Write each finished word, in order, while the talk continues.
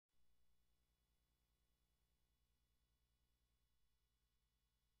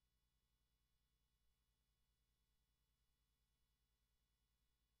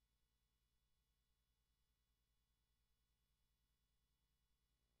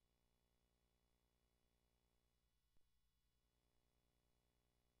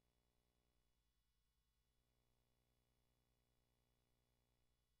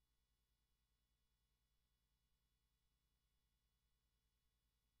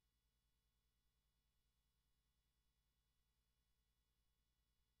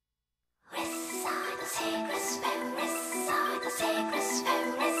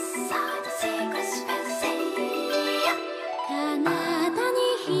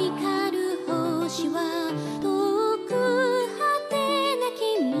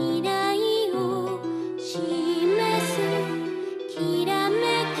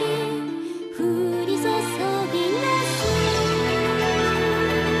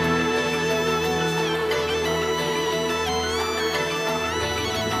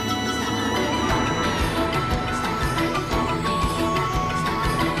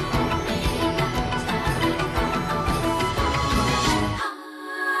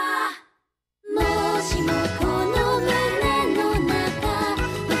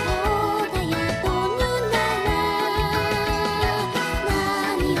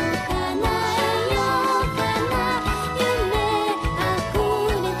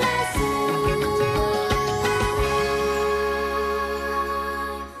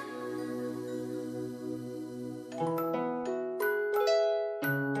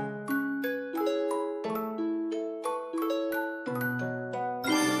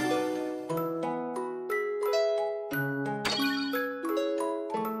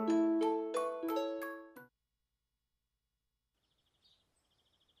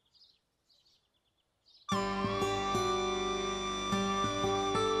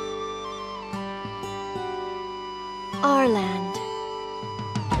Arland.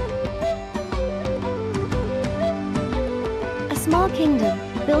 A small kingdom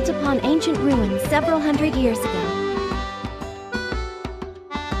built upon ancient ruins several hundred years ago.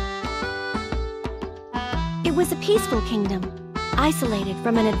 It was a peaceful kingdom, isolated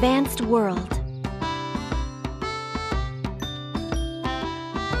from an advanced world.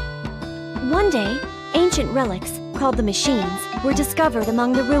 One day, ancient relics, called the machines, were discovered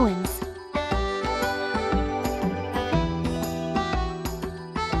among the ruins.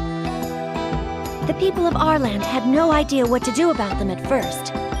 The people of Arland had no idea what to do about them at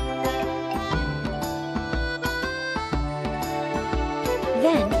first.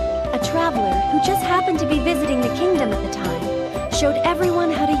 Then, a traveler who just happened to be visiting the kingdom at the time showed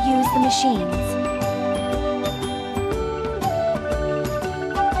everyone how to use the machines.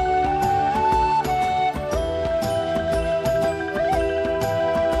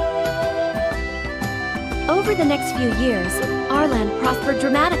 Over the next few years, Arland prospered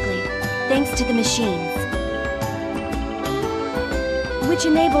dramatically, thanks to the machines, which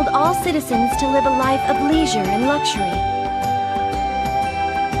enabled all citizens to live a life of leisure and luxury.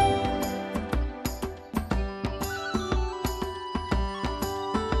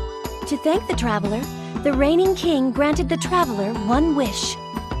 To thank the traveler, the reigning king granted the traveler one wish.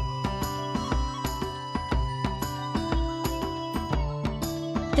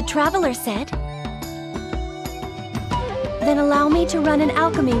 The traveler said, "Then allow me to run an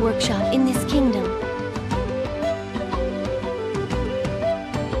alchemy workshop in this kingdom."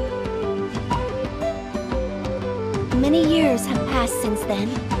 Many years have passed since then.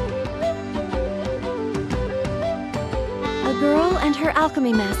 A girl and her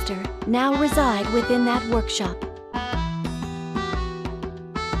alchemy master now reside within that workshop.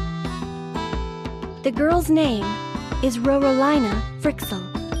 The girl's name is Rorona Story,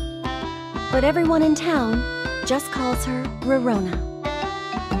 but everyone in town just calls her Rorona.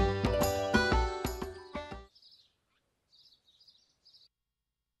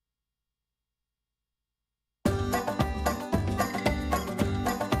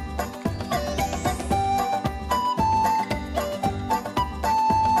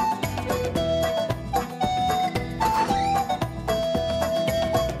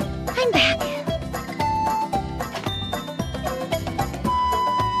 I'm back.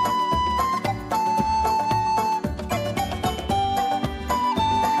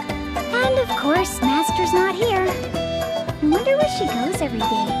 Of course, Master's not here. I wonder where she goes every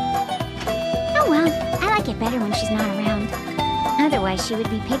day. Oh well, I like it better when she's not around. Otherwise, she would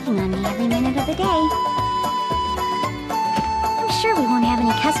be picking on me every minute of the day. I'm sure we won't have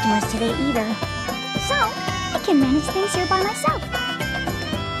any customers today either. So, I can manage things here by myself.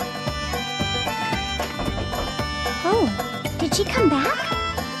 Oh, did she come back?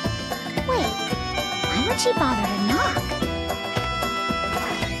 Wait, why would she bother to knock?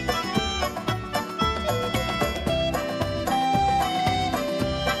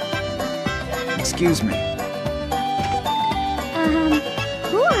 Excuse me.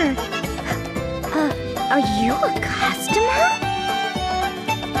 Who are you a customer?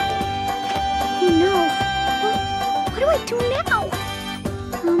 No. What do I do now?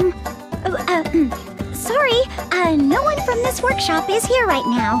 Sorry, no one from this workshop is here right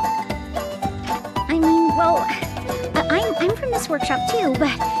now. I mean, well, I'm from in this workshop too,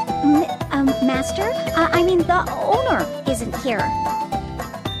 but Master, I mean the owner isn't here.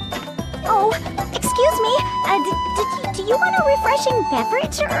 Oh, excuse me. Do you want a refreshing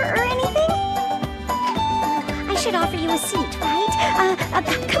beverage or anything? I should offer you a seat, right?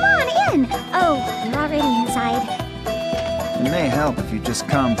 Come on in. Oh, you're already inside. It may help if you just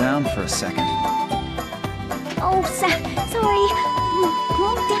calm down for a second. Oh, sorry.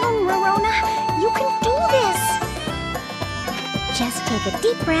 Calm down, Rorona. You can do this. Just take a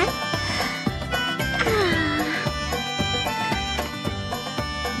deep breath.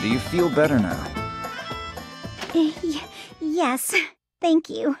 Do you feel better now? Yes, thank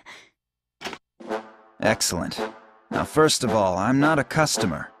you. Excellent. Now, first of all, I'm not a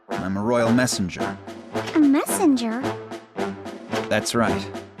customer. I'm a royal messenger. A messenger? That's right.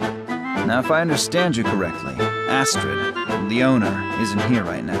 Now, if I understand you correctly, Astrid, the owner, isn't here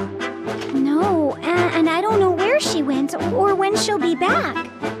right now. No, and I don't know where she went or when she'll be back.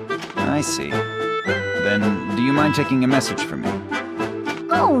 I see. Then, do you mind taking a message for me?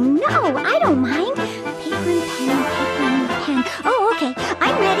 Oh, no, I don't mind. Paper and pen. Oh, okay,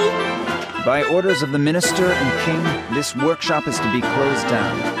 I'm ready. By orders of the Minister and King, this workshop is to be closed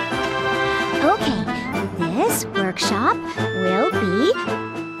down. Okay, this workshop will be...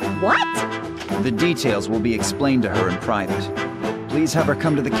 what? The details will be explained to her in private. Please have her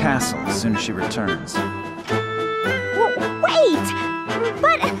come to the castle as soon as she returns. Wait!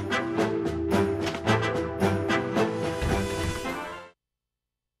 But...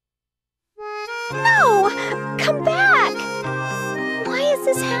 No! Come back! Why is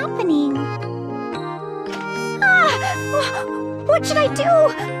this happening? What should I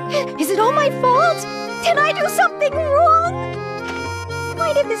do? Is it all my fault? Did I do something wrong?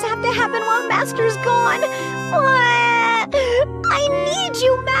 Why did this have to happen while Master's gone? What? I need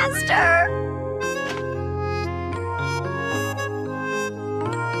you, Master!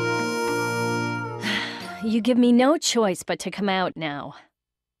 You give me no choice but to come out now.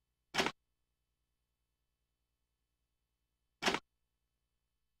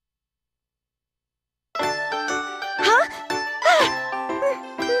 Huh?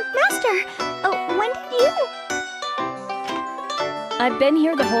 Master, when did you... I've been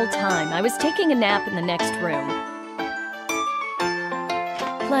here the whole time. I was taking a nap in the next room.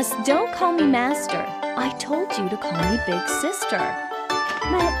 Plus, don't call me Master. I told you to call me Big Sister.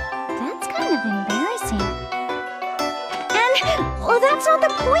 But that's kind of embarrassing. And, well, that's not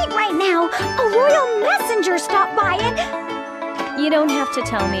the point right now. A royal messenger stopped by and... You don't have to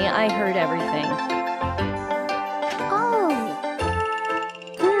tell me. I heard everything. Oh.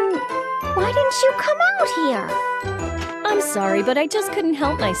 Why didn't you come out here? I'm sorry, but I just couldn't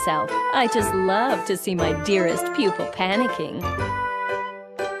help myself. I just love to see my dearest pupil panicking.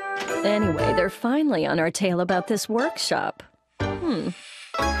 Anyway, they're finally on our tail about this workshop. Please,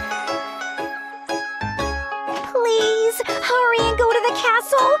 hurry and go to the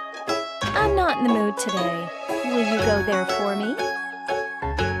castle. I'm not in the mood today. Will you go there for me?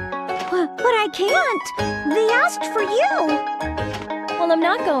 But I can't. They asked for you. Well, I'm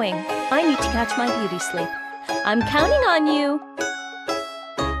not going. I need to catch my beauty sleep. I'm counting on you.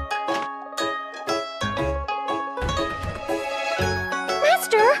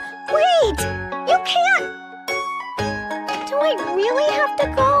 Master, wait! You can't! Do I really have to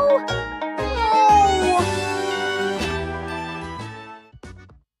go? No!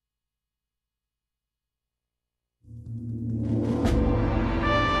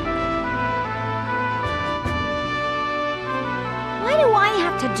 Why do I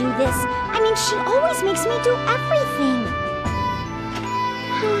have to do this? I mean, she always makes me do everything.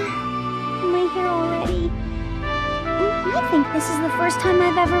 Am I here already? I think this is the first time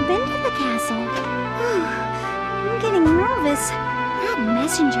I've ever been to the castle. I'm getting nervous. That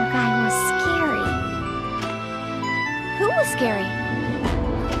messenger guy was scary. Who was scary?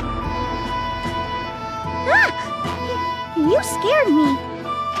 Ah! You scared me.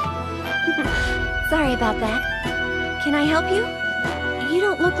 Sorry about that. Can I help you? You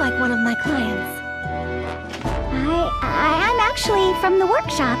don't look like one of my clients. I'm actually from the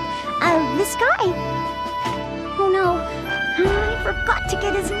workshop. This guy. Oh no, I forgot to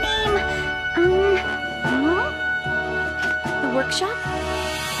get his name. Huh? The workshop?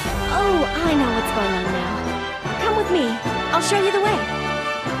 Oh, I know what's going on now. Come with me. I'll show you the way.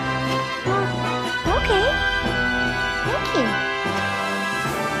 Okay. Thank you.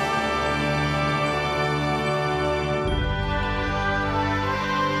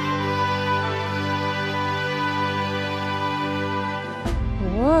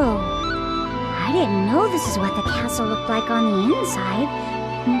 Whoa. I didn't know this is what the castle looked like on the inside.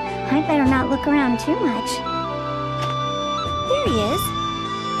 I better not look around too much. There he is.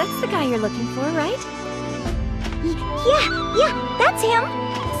 That's the guy you're looking for, right? Yeah, that's him.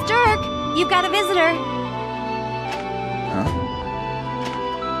 Sturk, you've got a visitor. Huh?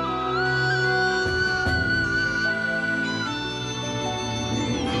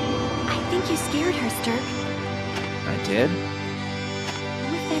 I think you scared her, Sturk. I did?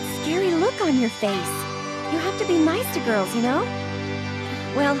 With that scary look on your face. You have to be nice to girls, you know?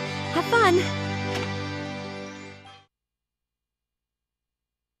 Well, have fun.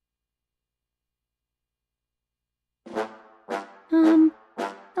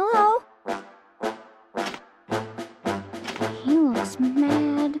 Hello? He looks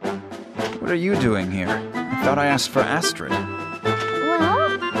mad. What are you doing here? I thought I asked for Astrid. Well,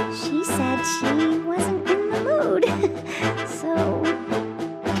 she said she wasn't in the mood. So...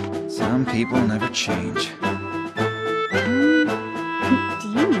 Some people never change. Do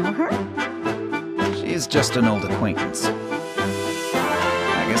you know her? She's just an old acquaintance.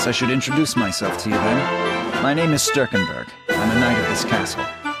 I guess I should introduce myself to you then. My name is Sturkenberg. I'm a knight of this castle.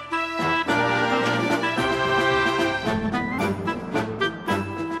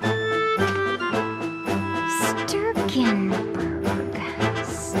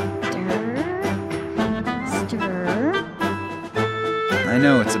 I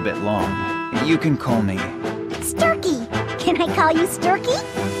know it's a bit long. You can call me... Sturky! Can I call you Sturky?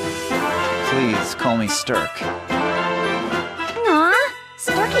 Please, call me Sturk. Aw,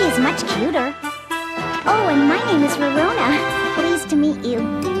 Sturky is much cuter. Oh, and my name is Rorona. Pleased to meet you.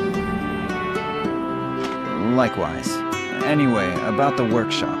 Likewise. Anyway, about the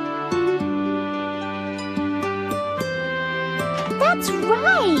workshop. That's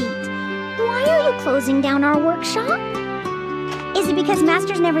right! Why are you closing down our workshop? Is it because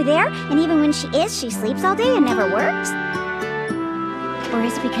Master's never there, and even when she is, she sleeps all day and never works? Or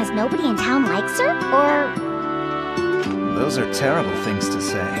is it because nobody in town likes her? Or... Those are terrible things to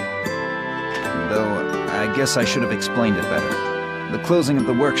say. Though, I guess I should have explained it better. The closing of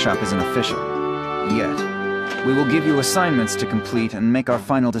the workshop isn't official. Yet. We will give you assignments to complete and make our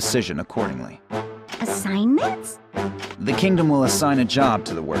final decision accordingly. Assignments? The kingdom will assign a job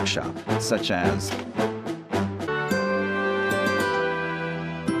to the workshop, such as...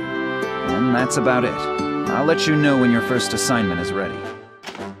 And that's about it. I'll let you know when your first assignment is ready.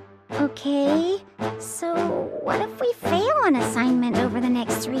 Okay, so what if we fail an assignment over the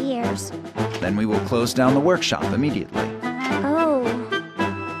next 3 years? Then we will close down the workshop immediately. Oh.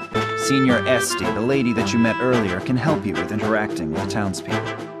 Senior Esti, the lady that you met earlier, can help you with interacting with the townspeople.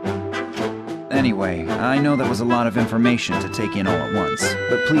 Anyway, I know that was a lot of information to take in all at once,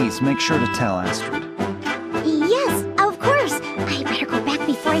 but please make sure to tell Astrid. Yes, of course. I better go back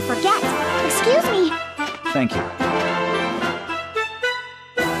before I forget. Excuse me. Thank you.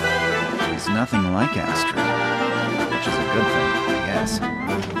 She's nothing like Astrid, which is a good thing, I guess.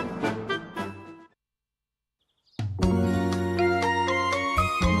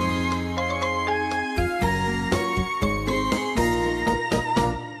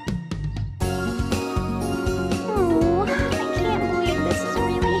 Oh, I can't believe this is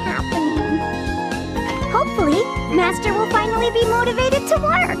really happening. Hopefully, Master will finally be motivated to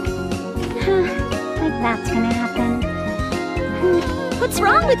work. Like that's gonna happen. What's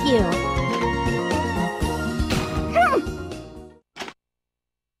wrong with you?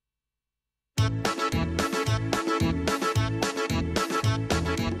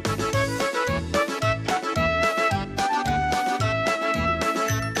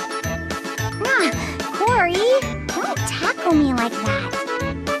 Corey, don't tackle me like that.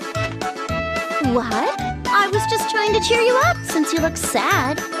 What? I was just trying to cheer you up since you look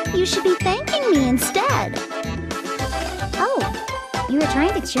sad. You should be thanking me instead. Oh, you were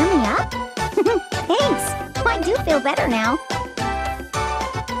trying to cheer me up? Thanks. I do feel better now.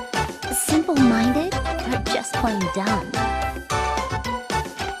 Simple-minded or just plain dumb?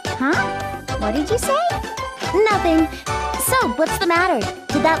 Huh? What did you say? Nothing. So, what's the matter?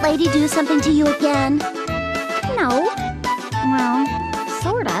 Did that lady do something to you again? No. Well,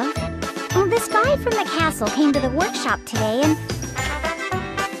 sort of. Well, this guy from the castle came to the workshop today and...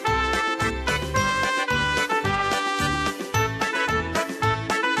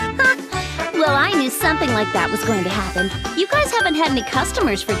 Well, I knew something like that was going to happen. You guys haven't had any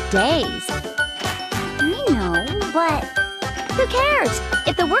customers for days. I know, but... Who cares?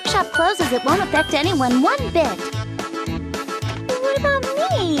 If the workshop closes, it won't affect anyone one bit. What about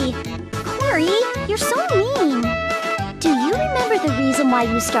me? Corey, you're so mean. Do you remember the reason why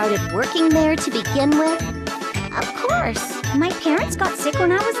you started working there to begin with? Of course. My parents got sick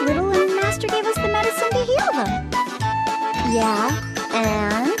when I was little and Master gave us the medicine to heal them. Yeah,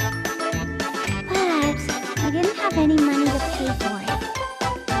 and? But I didn't have any money to pay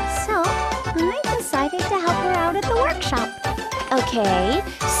Okay,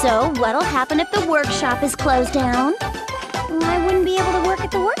 so what'll happen if the workshop is closed down? Well, I wouldn't be able to work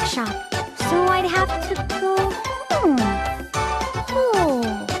at the workshop, so I'd have to go home. Oh.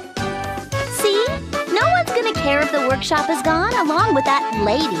 See? No one's gonna care if the workshop is gone, along with that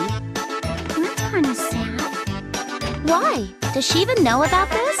lady. That's kind of sad. Why? Does she even know about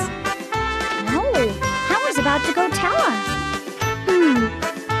this? No, I was about to go tell her.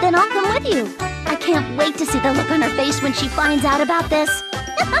 Then I'll come with you. I can't wait to see the look on her face when she finds out about this.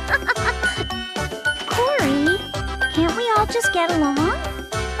 Corey, can't we all just get along?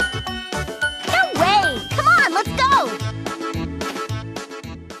 No way! Come on, let's go!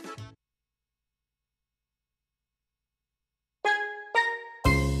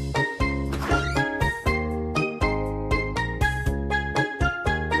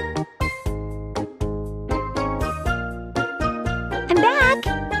 I'm back!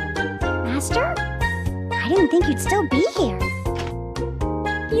 Master? I didn't think you'd still be here.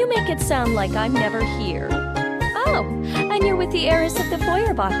 You make it sound like I'm never here. Oh, and you're with the heiress of the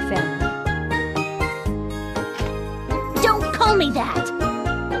Feuerbach family. Don't call me that!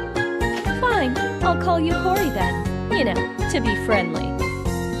 Fine, I'll call you Corey then. You know, to be friendly.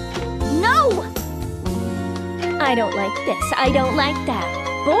 No! I don't like this, I don't like that.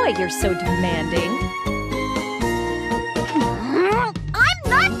 Boy, you're so demanding. I'm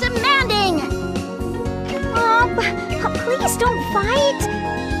not demanding! Please don't fight!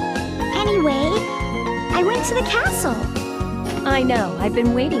 Anyway, I went to the castle. I know, I've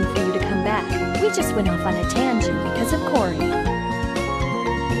been waiting for you to come back. We just went off on a tangent because of Corey.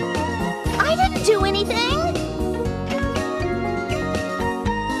 I didn't do anything!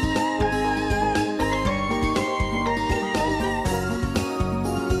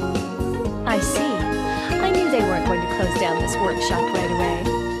 I see. I knew they weren't going to close down this workshop right away.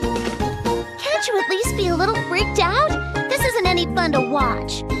 Can't you at least be a little freaked out? This isn't any fun to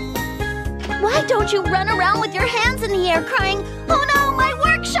watch. Why don't you run around with your hands in the air crying, "Oh no, my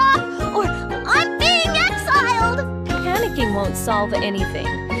workshop!" or "I'm being exiled!" Panicking won't solve anything.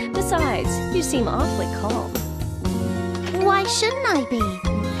 Besides, you seem awfully calm. Why shouldn't I be?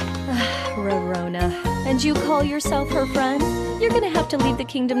 Rorona, and you call yourself her friend? You're gonna have to leave the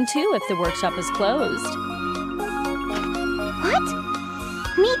kingdom too if the workshop is closed. What?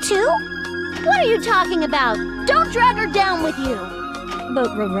 Me too? What are you talking about? Don't drag her down with you!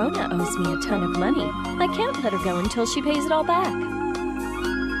 But Rorona owes me a ton of money. I can't let her go until she pays it all back.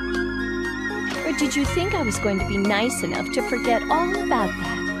 Or did you think I was going to be nice enough to forget all about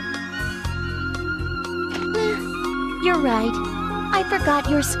that? You're right. I forgot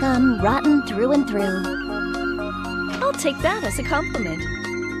your scum rotten through and through. I'll take that as a compliment.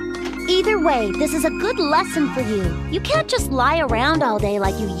 Either way, this is a good lesson for you. You can't just lie around all day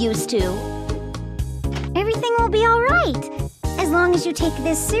like you used to. Everything will be all right, as long as you take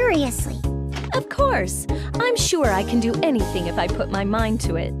this seriously. Of course. I'm sure I can do anything if I put my mind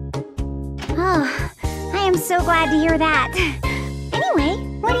to it. Oh, I am so glad to hear that. Anyway,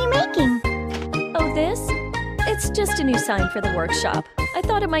 what are you making? Oh, this? It's just a new sign for the workshop. I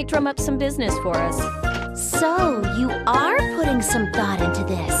thought it might drum up some business for us. So, you are putting some thought into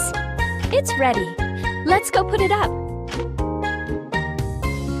this. It's ready. Let's go put it up.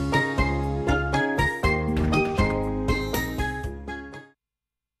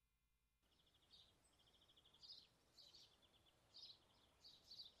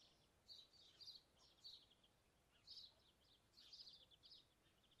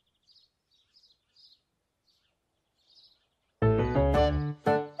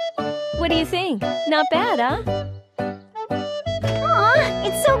 What do you think? Not bad, huh? Aw,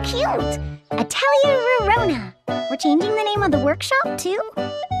 it's so cute! Atelier Rorona. We're changing the name of the workshop, too?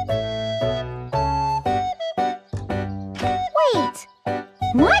 Wait!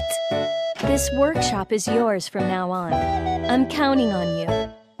 What? This workshop is yours from now on. I'm counting on you.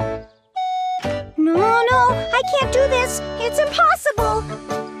 No, I can't do this. It's impossible.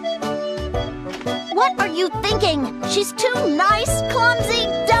 What are you thinking? She's too nice, clumsy,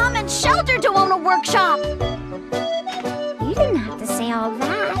 dumb, and sheltered to own a workshop. You didn't have to say all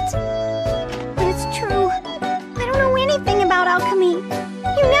that. But it's true. I don't know anything about alchemy.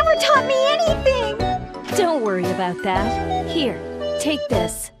 You never taught me anything. Don't worry about that. Here, take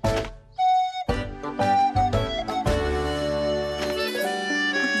this. A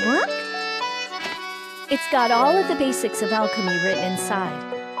book? It's got all of the basics of alchemy written inside.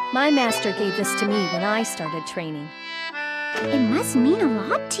 My master gave this to me when I started training. It must mean a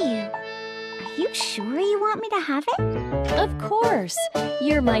lot to you. Are you sure you want me to have it? Of course.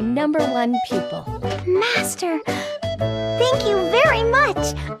 You're my #1 pupil. Master, thank you very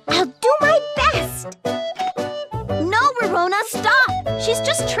much. I'll do my best. No, Rorona, stop! She's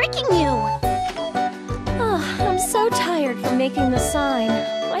just tricking you. Oh, I'm so tired from making the sign.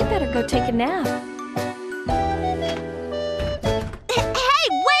 I better go take a nap. Hey,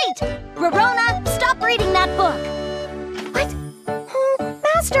 wait! Rorona, stop reading that book. What? Oh,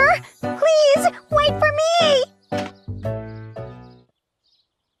 Master, please, wait for me!